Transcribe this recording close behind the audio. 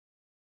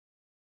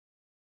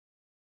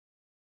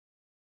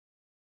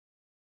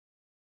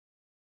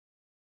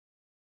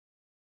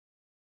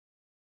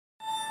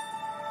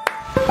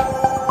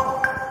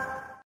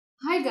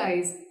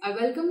guys, I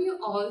welcome you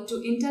all to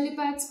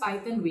Intellipaat's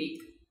Python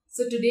Week.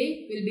 So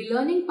today we'll be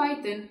learning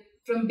Python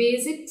from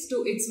basics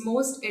to its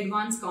most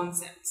advanced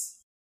concepts.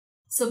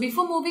 So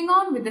before moving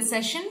on with the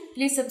session,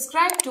 please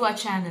subscribe to our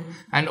channel.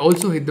 And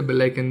also hit the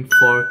bell icon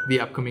for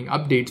the upcoming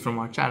updates from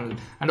our channel.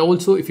 And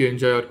also if you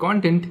enjoy our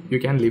content, you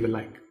can leave a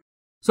like.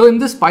 So in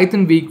this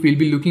Python week, we'll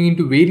be looking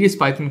into various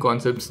Python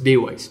concepts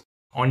day-wise.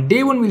 On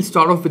day 1, we'll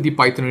start off with the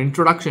Python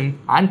introduction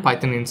and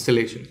Python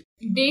installation.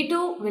 Day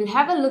 2, we'll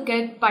have a look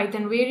at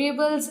Python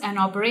variables and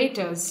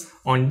operators.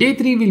 On day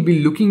 3, we'll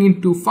be looking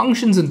into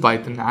functions in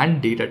Python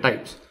and data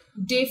types.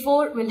 Day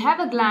 4, we'll have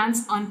a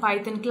glance on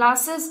Python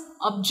classes,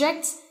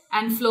 objects,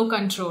 and flow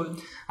control.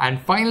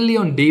 And finally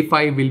on day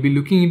 5, we'll be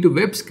looking into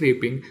web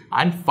scraping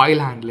and file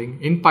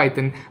handling in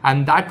Python,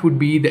 and that would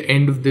be the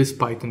end of this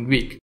Python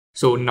week.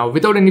 So now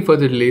without any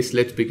further delays,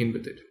 let's begin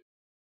with it.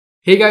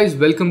 Hey guys,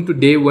 welcome to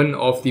day 1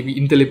 of the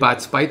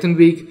Intellipaat's Python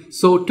week.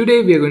 So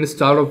today we are going to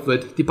start off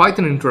with the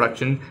Python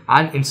introduction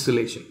and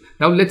installation.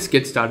 Now let's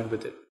get started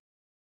with it.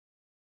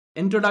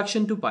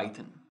 Introduction to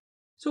Python.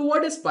 So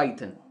what is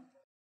Python?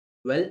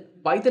 Well,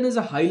 Python is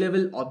a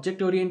high-level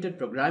object-oriented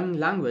programming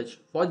language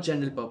for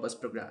general-purpose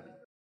programming.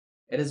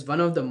 It is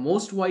one of the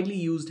most widely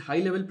used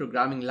high-level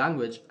programming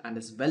language and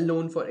is well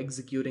known for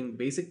executing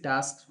basic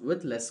tasks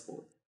with less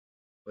code,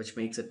 which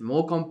makes it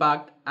more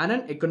compact and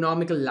an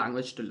economical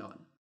language to learn.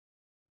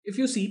 If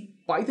you see,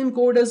 Python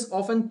code is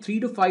often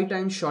 3 to 5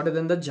 times shorter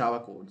than the Java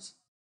codes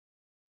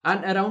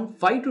and around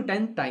 5 to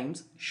 10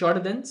 times shorter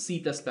than C++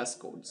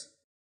 codes.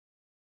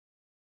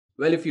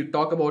 Well, if you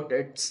talk about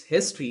its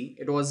history,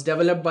 it was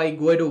developed by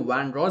Guido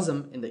van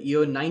Rossum in the year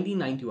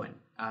 1991,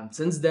 and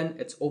since then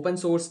its open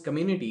source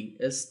community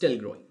is still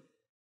growing.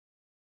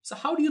 So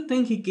how do you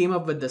think he came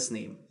up with this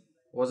name?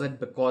 Was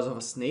it because of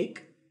a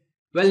snake?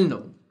 Well,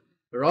 no.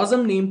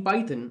 Rossum named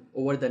Python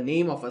over the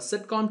name of a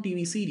sitcom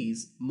TV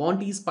series,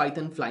 Monty's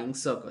Python Flying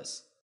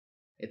Circus.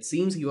 It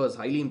seems he was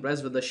highly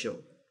impressed with the show,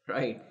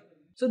 right?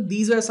 So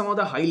these were some of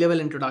the high-level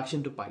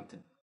introduction to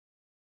Python.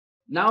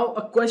 Now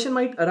a question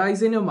might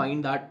arise in your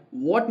mind that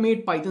what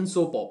made Python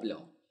so popular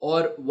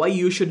or why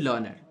you should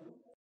learn it.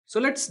 So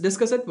let's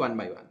discuss it one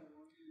by one.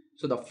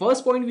 So the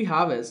first point we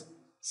have is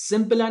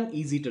simple and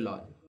easy to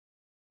learn.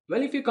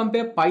 Well, if you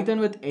compare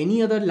Python with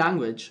any other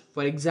language,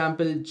 for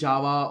example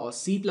Java or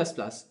C++,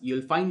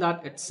 you'll find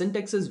that its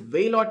syntax is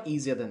way lot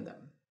easier than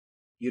them.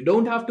 You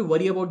don't have to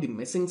worry about the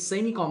missing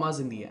semicolons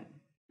in the end.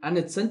 And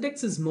its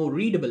syntax is more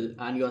readable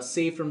and you are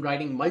safe from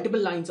writing multiple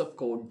lines of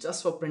code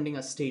just for printing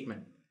a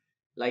statement,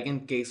 like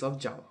in case of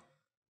Java.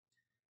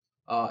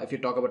 If you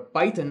talk about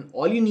Python,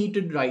 all you need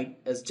to write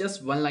is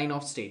just one line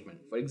of statement.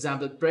 For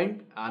example,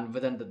 print, and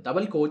within the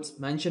double quotes,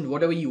 mention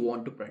whatever you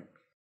want to print.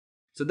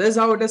 So this is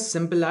how it is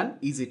simple and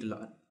easy to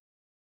learn.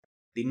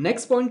 The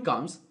next point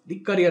comes the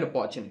career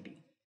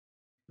opportunity.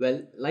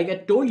 Well, like I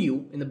told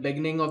you in the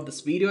beginning of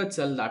this video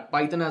itself that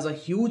Python has a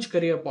huge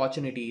career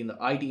opportunity in the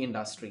IT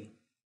industry.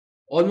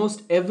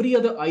 Almost every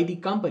other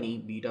IT company,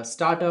 be it a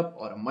startup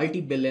or a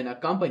multi-billionaire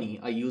company,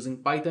 are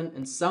using Python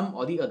in some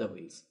or the other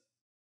ways.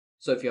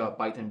 So if you're a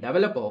Python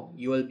developer,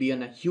 you will be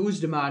in a huge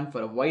demand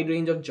for a wide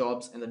range of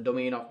jobs in the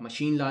domain of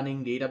machine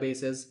learning,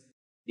 databases,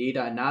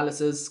 data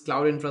analysis,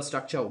 cloud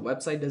infrastructure,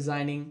 website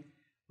designing,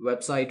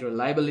 website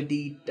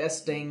reliability,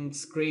 testing,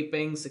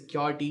 scraping,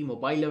 security,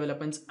 mobile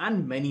developments,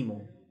 and many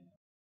more.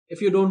 If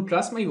you don't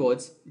trust my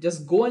words,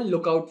 just go and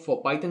look out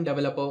for Python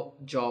developer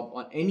job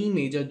on any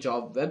major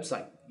job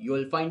website. You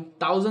will find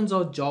thousands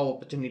of job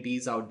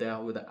opportunities out there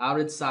with an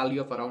average salary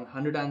of around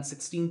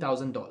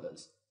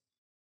 $116,000.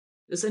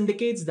 This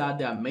indicates that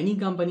there are many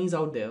companies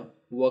out there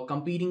who are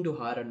competing to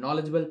hire a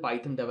knowledgeable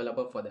Python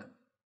developer for them.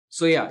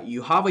 So yeah,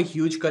 you have a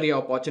huge career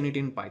opportunity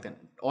in Python.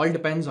 It all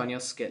depends on your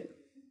skill.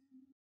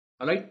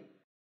 Alright.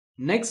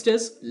 Next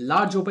is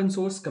large open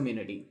source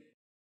community.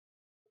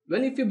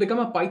 Well, if you become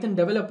a Python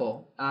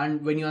developer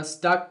and when you are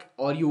stuck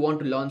or you want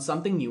to learn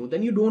something new,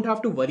 then you don't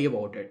have to worry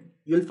about it.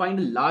 You'll find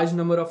a large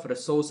number of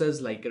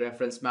resources like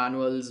reference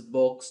manuals,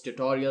 books,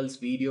 tutorials,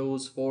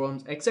 videos,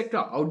 forums,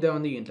 etc. out there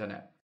on the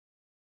internet.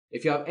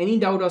 If you have any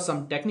doubt or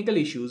some technical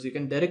issues, you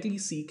can directly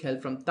seek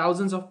help from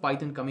thousands of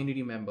Python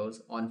community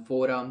members on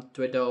forums,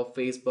 Twitter,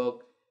 Facebook,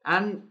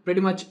 and pretty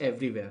much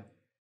everywhere.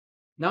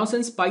 Now,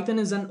 since Python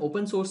is an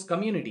open source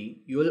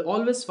community, you will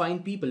always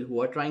find people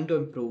who are trying to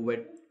improve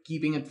it,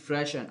 keeping it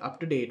fresh and up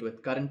to date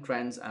with current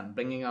trends and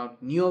bringing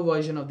out newer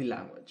version of the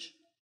language.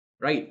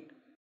 Right?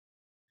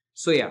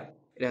 So yeah,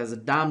 it has a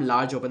damn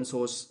large open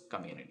source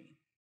community.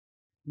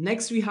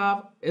 Next we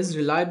have is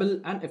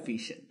reliable and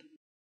efficient.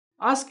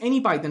 Ask any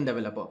Python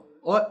developer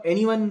or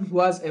anyone who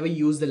has ever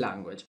used the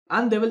language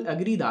and they will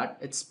agree that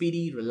it's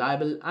speedy,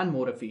 reliable and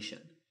more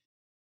efficient.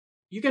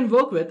 You can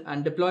work with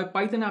and deploy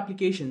Python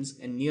applications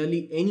in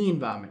nearly any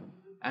environment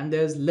and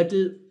there's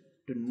little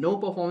to no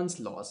performance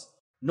loss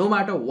no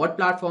matter what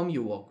platform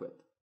you work with.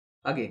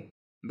 Again,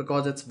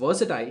 because it's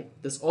versatile,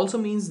 this also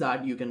means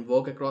that you can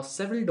work across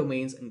several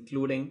domains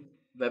including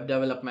web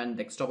development,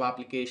 desktop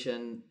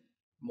application,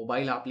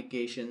 mobile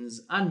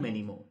applications and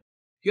many more.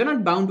 You're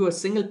not bound to a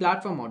single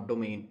platform or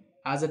domain.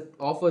 as it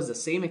offers the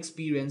same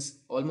experience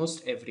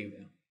almost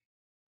everywhere.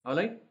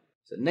 Alright,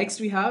 so next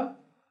we have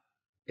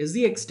is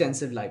the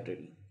extensive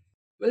library.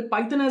 Well,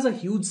 Python has a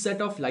huge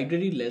set of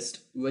library list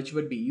which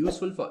would be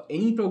useful for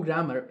any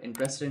programmer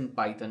interested in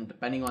Python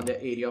depending on their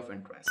area of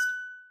interest.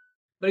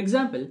 For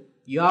example,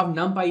 you have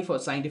NumPy for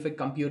scientific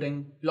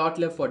computing,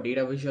 Plotlib for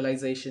data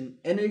visualization,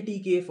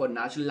 NLTK for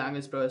natural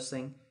language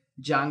processing,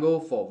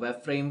 Django for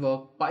web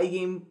framework,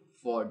 Pygame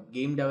for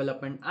game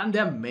development, and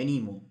there are many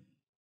more.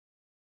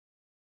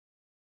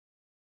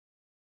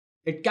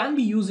 It can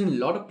be used in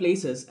a lot of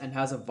places and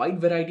has a wide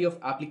variety of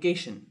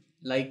application.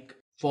 Like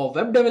for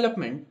web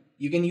development,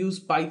 you can use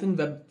Python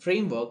web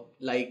framework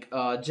like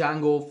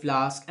Django,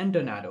 Flask, and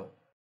Tornado.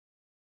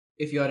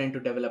 If you are into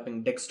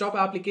developing desktop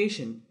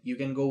application, you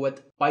can go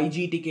with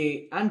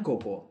PyGTK and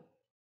Cocoa.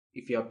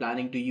 If you are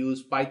planning to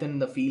use Python in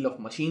the field of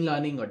machine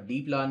learning or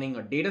deep learning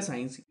or data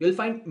science, you'll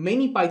find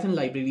many Python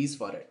libraries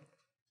for it.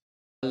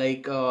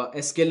 Like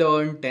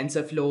sklearn,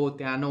 TensorFlow,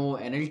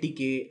 Theano,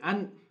 NLTK,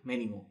 and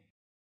many more.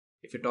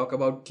 If you talk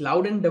about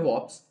cloud and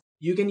DevOps,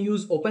 you can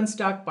use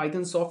OpenStack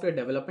Python Software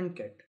Development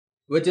Kit,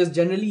 which is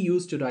generally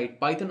used to write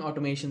Python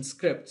automation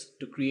scripts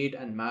to create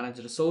and manage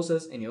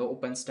resources in your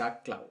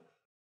OpenStack cloud.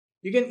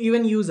 You can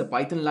even use a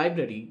Python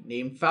library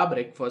named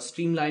Fabric for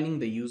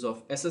streamlining the use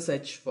of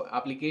SSH for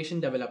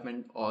application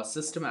development or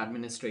system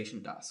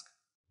administration tasks.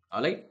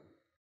 Alright,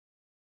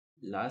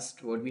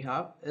 last what we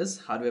have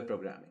is hardware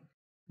programming.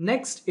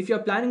 Next, if you're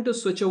planning to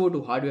switch over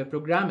to hardware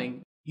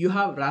programming, you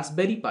have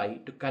Raspberry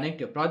Pi to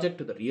connect your project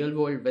to the real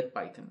world with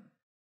Python.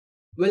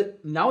 Well,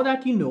 now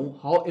that you know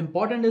how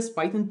important is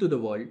Python to the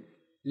world,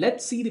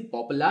 let's see the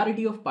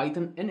popularity of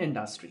Python in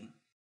industry.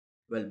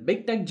 Well,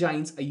 big tech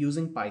giants are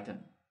using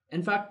Python.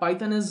 In fact,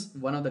 Python is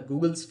one of the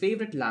Google's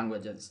favorite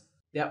languages.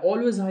 They are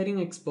always hiring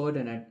experts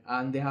in it,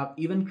 and they have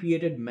even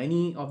created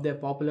many of their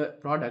popular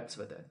products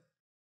with it.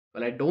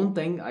 Well, I don't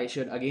think I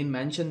should again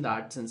mention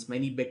that since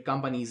many big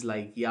companies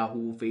like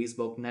Yahoo,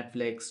 Facebook,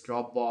 Netflix,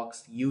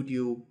 Dropbox,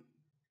 YouTube,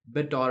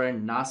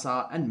 BitTorrent,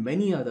 NASA, and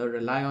many other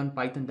rely on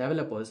Python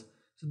developers.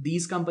 So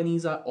these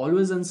companies are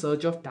always in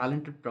search of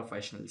talented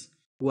professionals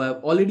who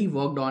have already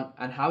worked on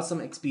and have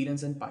some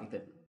experience in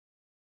Python.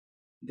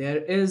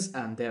 There is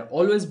and there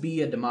always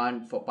be a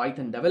demand for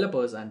Python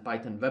developers and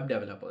Python web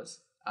developers,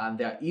 and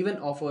they are even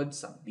offered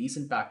some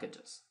decent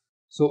packages.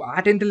 So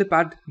at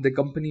Intellipaat, the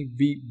company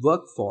we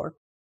work for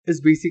is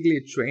basically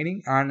a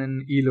training and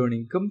an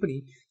e-learning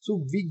company.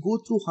 So we go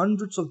through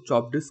hundreds of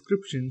job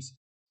descriptions.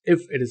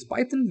 If it is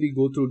Python, we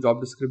go through job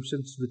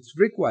descriptions which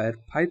require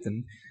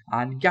Python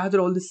and gather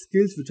all the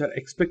skills which are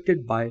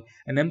expected by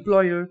an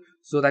employer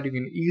so that you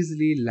can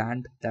easily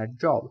land that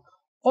job.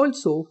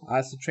 Also,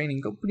 as a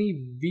training company,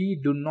 we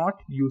do not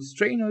use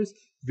trainers,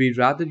 we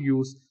rather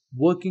use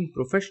working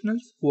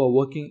professionals who are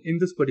working in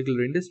this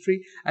particular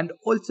industry and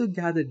also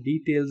gather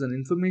details and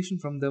information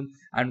from them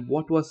and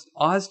what was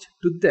asked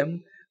to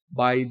them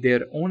by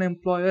their own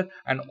employer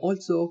and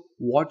also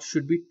what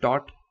should be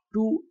taught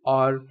to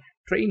our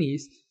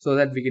trainees so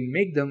that we can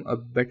make them a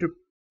better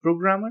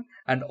programmer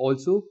and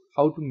also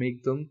how to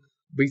make them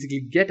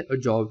basically get a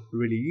job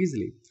really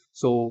easily.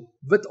 So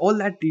with all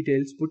that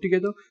details put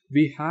together,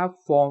 we have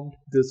formed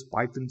this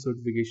Python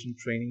certification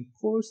training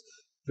course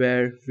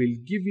where we'll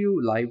give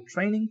you live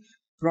training,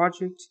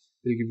 projects,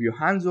 we'll give you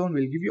hands-on,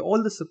 we'll give you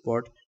all the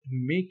support to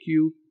make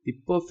you the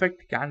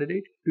perfect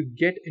candidate to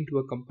get into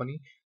a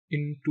company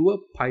into a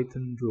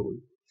Python role.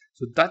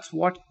 So that's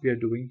what we are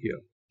doing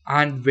here.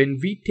 And when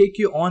we take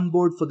you on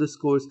board for this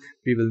course,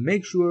 we will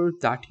make sure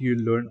that you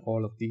learn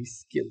all of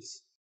these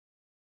skills.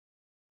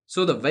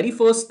 So the very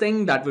first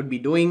thing that we'll be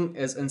doing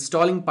is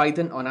installing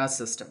Python on our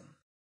system.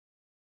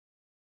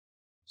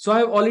 So I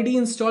have already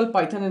installed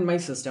Python in my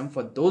system.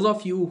 For those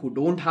of you who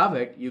don't have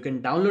it, you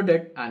can download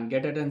it and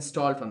get it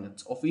installed from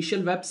its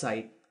official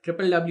website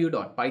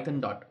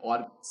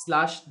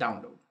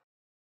www.python.org/download.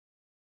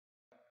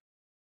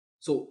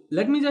 So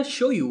let me just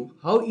show you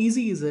how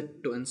easy is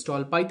it to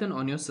install Python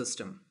on your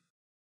system.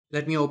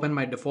 Let me open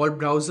my default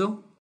browser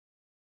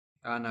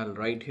and I'll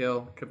write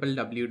here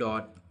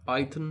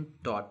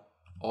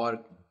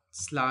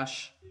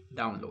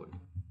www.python.org/download.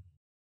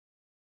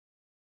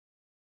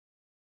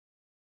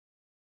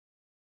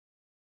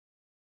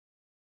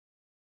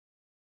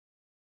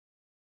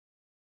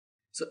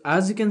 So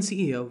as you can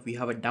see here, we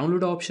have a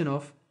download option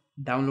of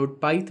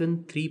download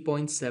Python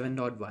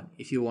 3.7.1.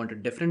 If you want a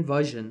different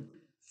version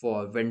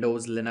for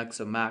Windows, Linux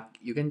or Mac,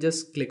 you can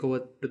just click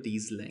over to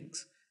these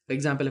links. For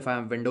example, if I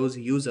am a Windows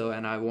user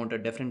and I want a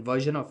different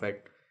version of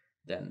it,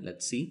 then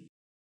let's see.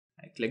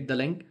 I click the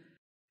link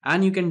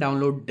and you can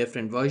download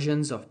different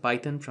versions of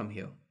Python from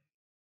here.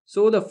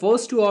 So the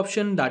first two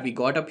options that we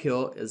got up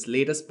here is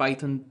latest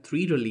Python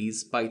 3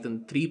 release,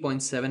 Python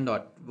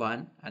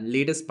 3.7.1 and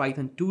latest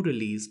Python 2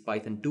 release,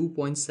 Python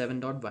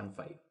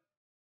 2.7.15.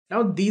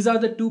 Now these are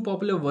the two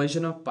popular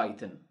versions of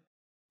Python.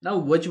 Now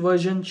which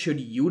version should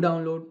you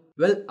download?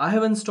 Well, I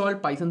have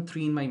installed Python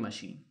 3 in my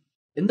machine.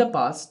 In the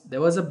past,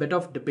 there was a bit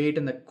of debate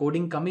in the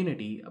coding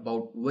community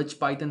about which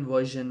Python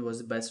version was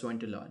the best one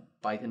to learn,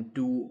 Python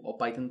 2 or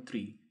Python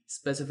 3.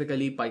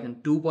 specifically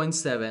Python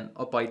 2.7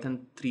 or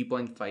Python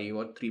 3.5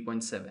 or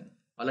 3.7.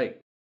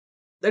 Alright,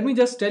 let me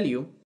just tell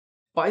you,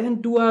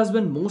 Python 2 has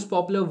been most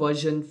popular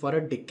version for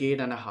a decade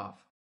and a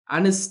half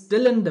and is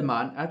still in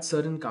demand at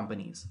certain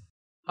companies.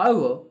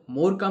 However,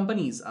 more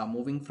companies are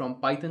moving from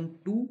Python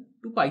 2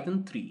 to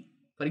Python 3.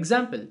 For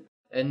example,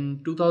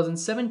 in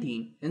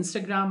 2017,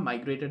 Instagram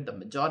migrated the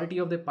majority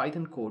of their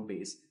Python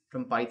codebase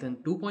from Python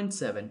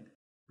 2.7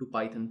 to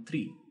Python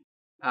 3.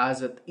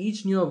 As with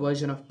each newer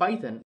version of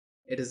Python,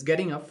 it is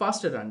getting a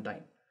faster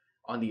runtime.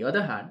 On the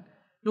other hand,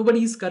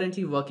 nobody is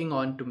currently working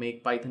on to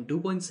make Python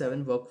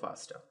 2.7 work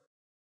faster.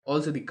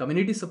 Also, the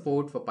community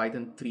support for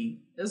Python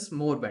 3 is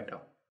more better.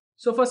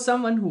 So for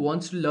someone who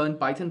wants to learn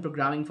Python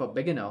programming for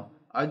beginner,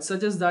 I'd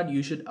suggest that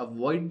you should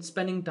avoid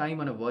spending time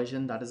on a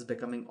version that is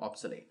becoming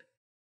obsolete.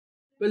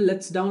 Well,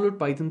 let's download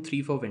Python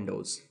 3 for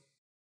Windows.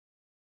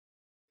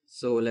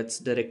 So let's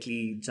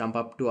directly jump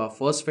up to our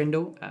first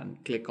window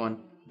and click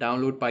on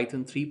Download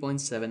Python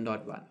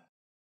 3.7.1.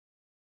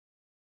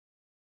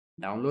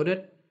 Download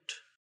it.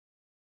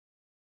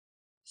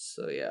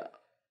 So yeah,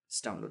 it's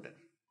downloaded.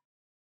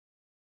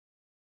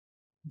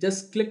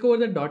 Just click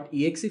over the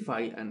 .exe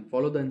file and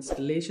follow the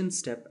installation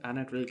step and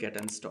it will get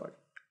installed.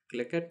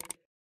 Click it.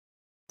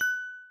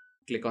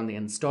 Click on the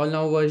install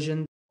now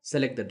version.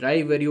 Select the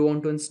drive where you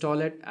want to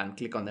install it and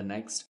click on the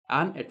next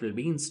and it will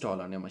be installed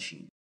on your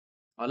machine.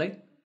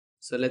 Alright,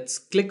 so let's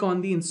click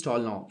on the install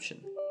now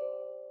option.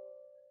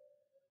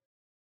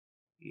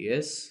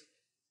 Yes.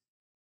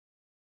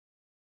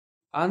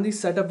 And the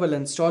setup will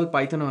install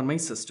Python on my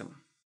system.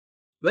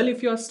 Well,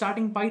 if you are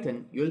starting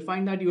Python, you will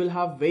find that you will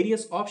have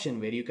various options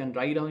where you can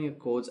write down your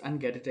codes and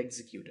get it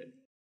executed.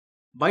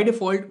 By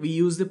default, we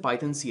use the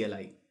Python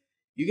CLI.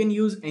 You can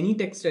use any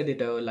text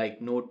editor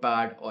like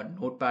Notepad or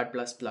Notepad++,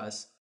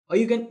 or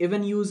you can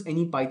even use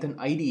any Python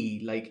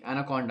IDE like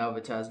Anaconda,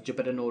 which has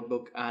Jupyter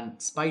Notebook and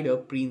Spider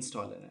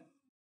pre-installed in it.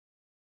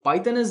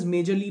 Python is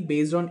majorly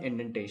based on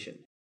indentation,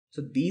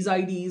 so these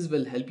IDEs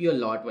will help you a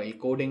lot while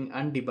coding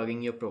and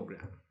debugging your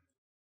program.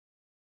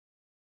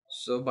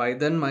 So by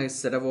then my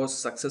setup was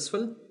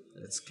successful.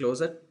 Let's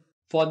close it.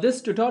 For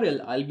this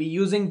tutorial, I'll be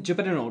using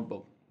Jupyter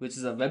Notebook, which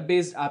is a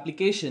web-based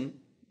application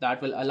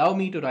that will allow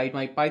me to write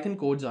my Python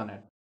codes on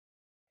it.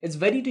 It's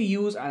very to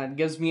use and it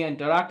gives me an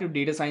interactive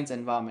data science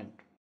environment.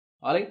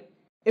 Alright,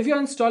 if you're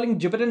installing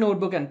Jupyter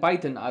Notebook and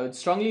Python, I would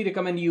strongly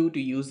recommend you to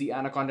use the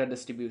Anaconda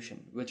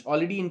distribution, which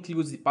already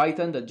includes the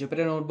Python, the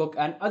Jupyter Notebook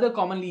and other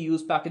commonly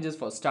used packages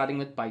for starting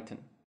with Python.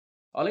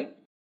 Alright,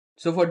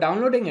 so for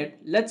downloading it,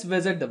 let's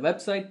visit the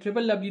website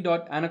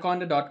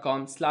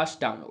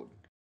www.anaconda.com/download.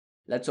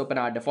 Let's open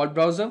our default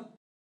browser,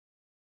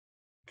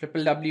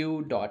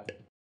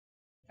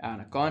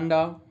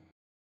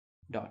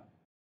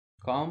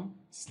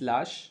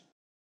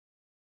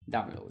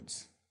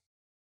 www.anaconda.com/downloads.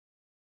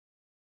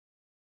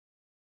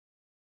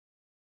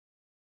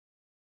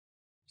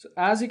 So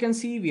as you can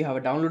see, we have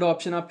a download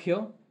option up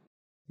here.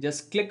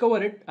 Just click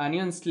over it and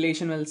your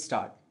installation will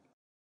start.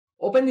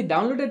 Open the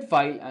downloaded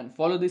file and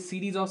follow this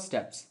series of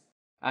steps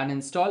and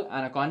install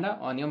Anaconda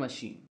on your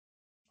machine.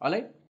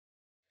 Alright.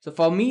 So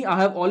for me, I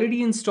have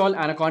already installed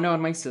Anaconda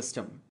on my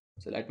system.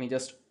 So let me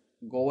just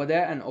go over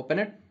there and open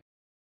it.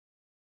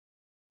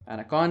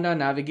 Anaconda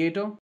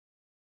Navigator.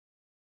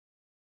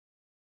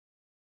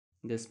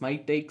 This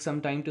might take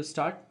some time to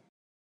start.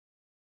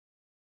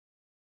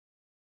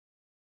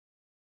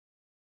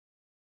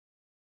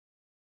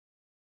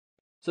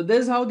 So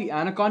this is how the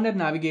Anaconda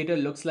Navigator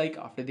looks like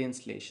after the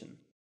installation.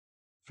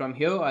 From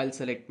here, I'll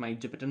select my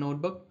Jupyter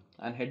Notebook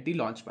and hit the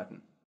launch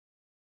button.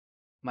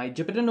 My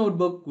Jupyter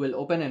Notebook will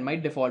open in my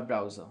default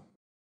browser.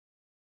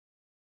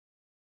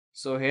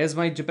 So here's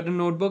my Jupyter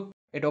Notebook.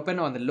 It opened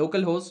on the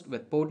local host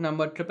with port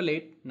number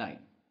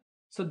 8889.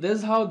 So this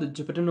is how the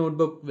Jupyter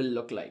Notebook will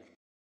look like.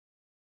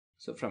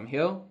 So from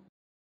here,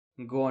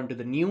 go on to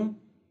the new,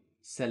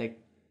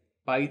 select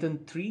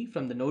Python 3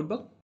 from the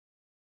notebook.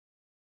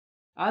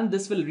 And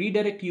this will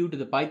redirect you to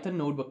the Python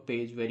notebook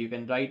page where you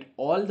can write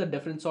all the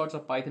different sorts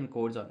of Python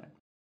codes on it,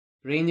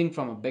 ranging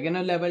from a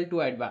beginner level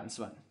to advanced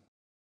one.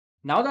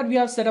 Now that we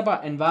have set up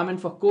our environment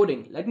for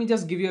coding, let me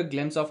just give you a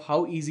glimpse of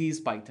how easy is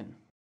Python.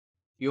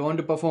 You want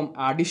to perform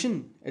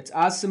addition? It's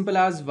as simple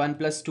as 1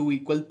 plus 2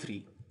 equals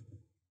 3.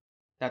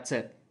 That's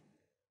it.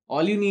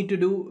 All you need to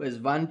do is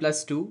 1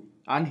 plus 2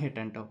 and hit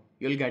enter.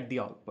 You'll get the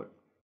output.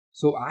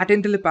 So at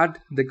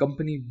Intellipaat, the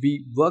company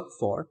we work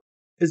for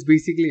is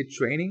basically a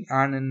training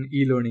and an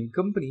e-learning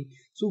company.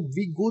 So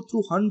we go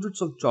through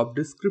hundreds of job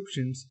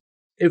descriptions.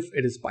 If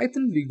it is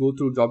Python, we go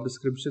through job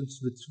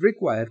descriptions which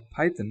require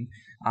Python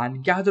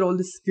and gather all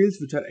the skills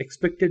which are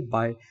expected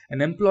by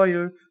an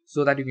employer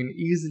so that you can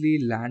easily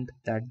land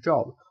that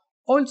job.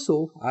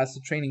 Also, as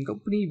a training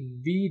company,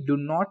 we do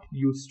not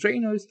use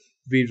trainers.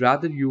 We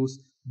rather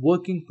use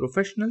working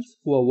professionals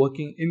who are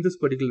working in this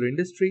particular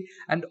industry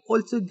and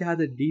also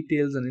gather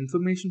details and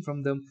information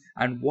from them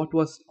and what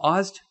was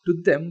asked to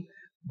them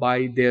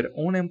by their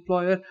own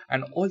employer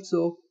and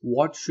also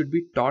what should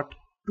be taught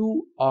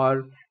to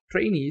our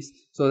trainees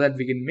so that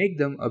we can make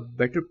them a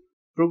better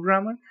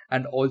programmer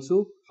and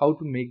also how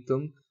to make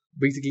them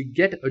basically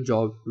get a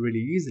job really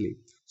easily.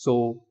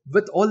 So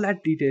with all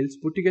that details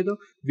put together,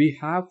 we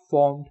have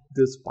formed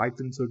this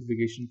Python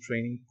certification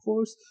training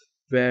course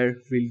where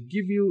we'll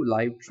give you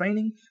live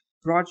training,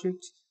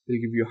 projects,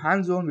 we'll give you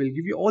hands-on, we'll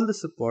give you all the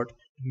support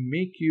to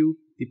make you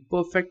the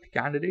perfect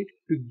candidate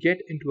to get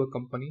into a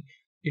company,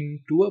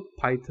 into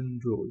a Python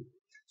role.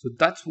 So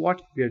that's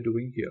what we are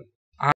doing here.